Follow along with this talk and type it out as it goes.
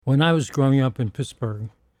When I was growing up in Pittsburgh,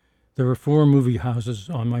 there were 4 movie houses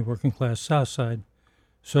on my working class South Side,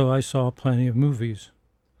 so I saw plenty of movies.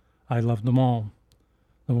 I loved them all.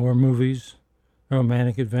 The war movies, the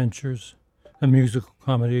romantic adventures, the musical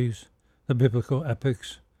comedies, the biblical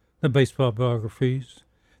epics, the baseball biographies,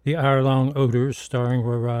 the hour-long odors starring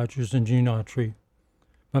Roy Rogers and Gene Autry.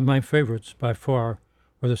 But my favorites, by far,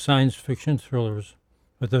 were the science fiction thrillers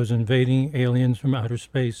with those invading aliens from outer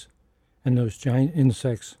space and those giant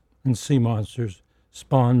insects and sea monsters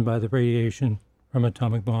spawned by the radiation from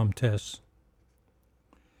atomic bomb tests.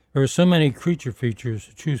 There are so many creature features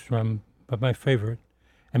to choose from, but my favorite,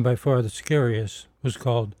 and by far the scariest, was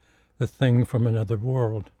called The Thing from Another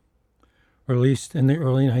World. Released in the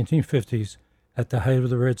early 1950s at the height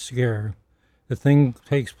of the Red Scare, The Thing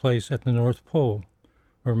takes place at the North Pole,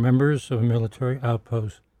 where members of a military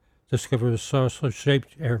outpost discover a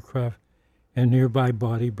saucer-shaped aircraft and a nearby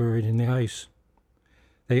body buried in the ice.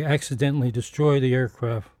 They accidentally destroy the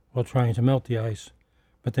aircraft while trying to melt the ice,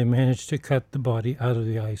 but they manage to cut the body out of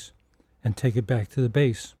the ice and take it back to the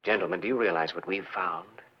base. Gentlemen, do you realize what we've found?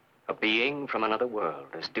 A being from another world,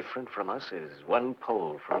 as different from us as one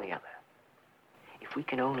pole from the other. If we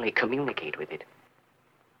can only communicate with it,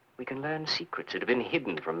 we can learn secrets that have been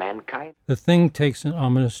hidden from mankind. The Thing takes an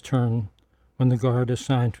ominous turn when the guard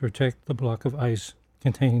assigned to protect the block of ice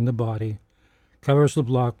containing the body covers the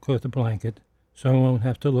block with a blanket so I won't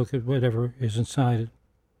have to look at whatever is inside it.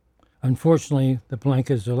 Unfortunately, the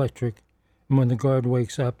blanket is electric, and when the guard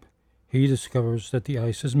wakes up, he discovers that the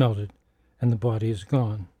ice has melted and the body is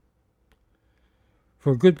gone.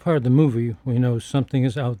 For a good part of the movie, we know something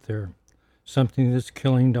is out there, something that's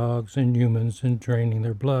killing dogs and humans and draining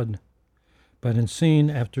their blood. But in scene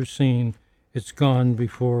after scene, it's gone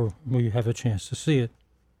before we have a chance to see it.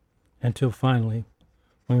 Until finally,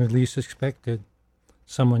 when we least expect it,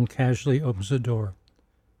 someone casually opens the door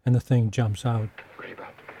and the Thing jumps out. Worry about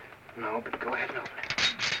it. No, but go ahead and open it.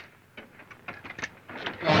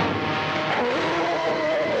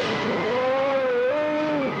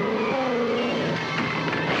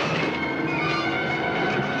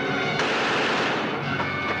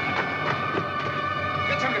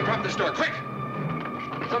 Get somebody to prop this door, quick!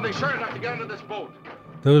 Something sure enough to get under this boat.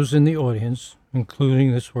 Those in the audience,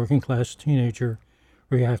 including this working-class teenager,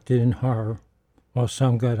 reacted in horror, while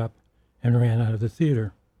some got up and ran out of the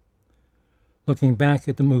theater. Looking back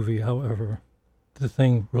at the movie, however, the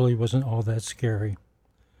Thing really wasn't all that scary.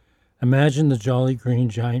 Imagine the Jolly Green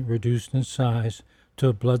Giant reduced in size to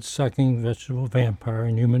a blood-sucking vegetable vampire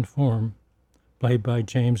in human form, played by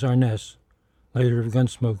James Arness, later of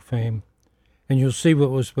Gunsmoke fame, and you'll see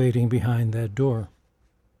what was waiting behind that door.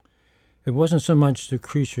 It wasn't so much the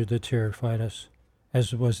creature that terrified us,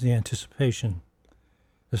 as it was the anticipation,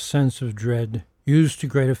 the sense of dread, used to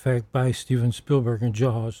great effect by Steven Spielberg in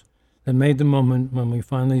Jaws, that made the moment when we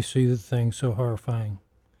finally see the Thing so horrifying.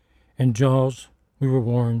 In Jaws, we were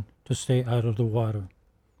warned to stay out of the water.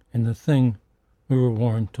 In The Thing, we were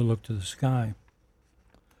warned to look to the sky.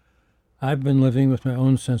 I've been living with my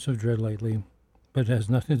own sense of dread lately, but it has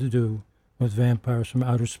nothing to do with vampires from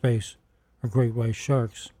outer space or great white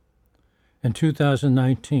sharks. In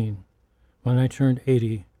 2019, when I turned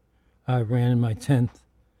 80, I ran my 10th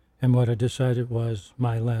and what I decided was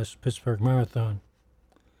my last Pittsburgh Marathon.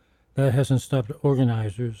 That hasn't stopped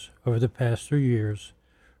organizers over the past 3 years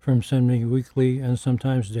from sending me weekly and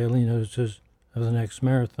sometimes daily notices of the next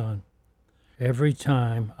marathon. Every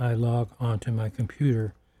time I log onto my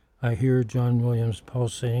computer, I hear John Williams'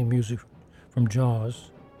 pulsating music from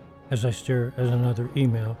Jaws as I stare at another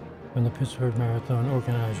email from the Pittsburgh Marathon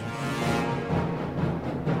organizers.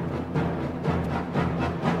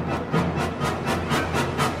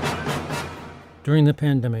 During the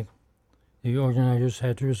pandemic, the organizers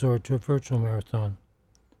had to resort to a virtual marathon,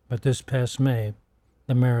 but this past May,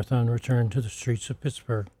 the marathon returned to the streets of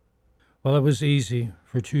Pittsburgh. While it was easy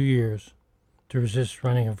for 2 years to resist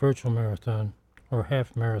running a virtual marathon or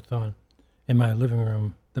half marathon in my living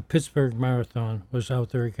room, the Pittsburgh Marathon was out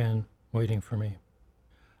there again waiting for me.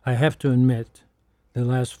 I have to admit that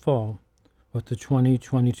last fall, with the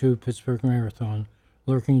 2022 Pittsburgh Marathon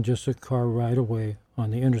lurking just a car ride away on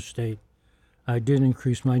the interstate, I did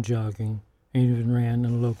increase my jogging and even ran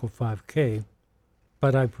in a local 5K,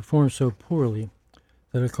 but I performed so poorly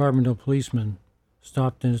that a Carbondale policeman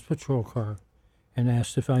stopped in his patrol car and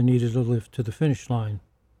asked if I needed a lift to the finish line.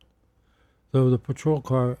 Though the patrol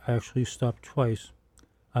car actually stopped twice,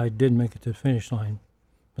 I did make it to the finish line,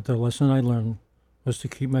 but the lesson I learned was to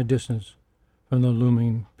keep my distance from the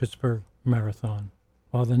looming Pittsburgh Marathon.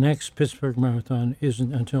 While the next Pittsburgh Marathon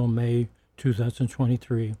isn't until May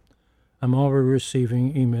 2023, I'm already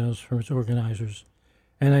receiving emails from its organizers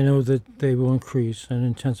and I know that they will increase and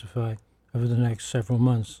intensify over the next several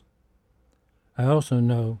months. I also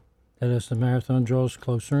know that as the marathon draws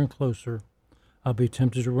closer and closer, I'll be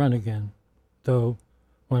tempted to run again, though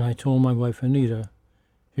when I told my wife Anita,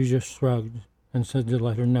 she just shrugged and said to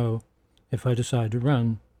let her know if I decide to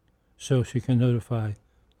run, so she can notify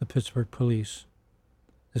the Pittsburgh police.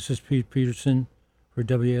 This is Pete Peterson for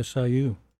WSIU.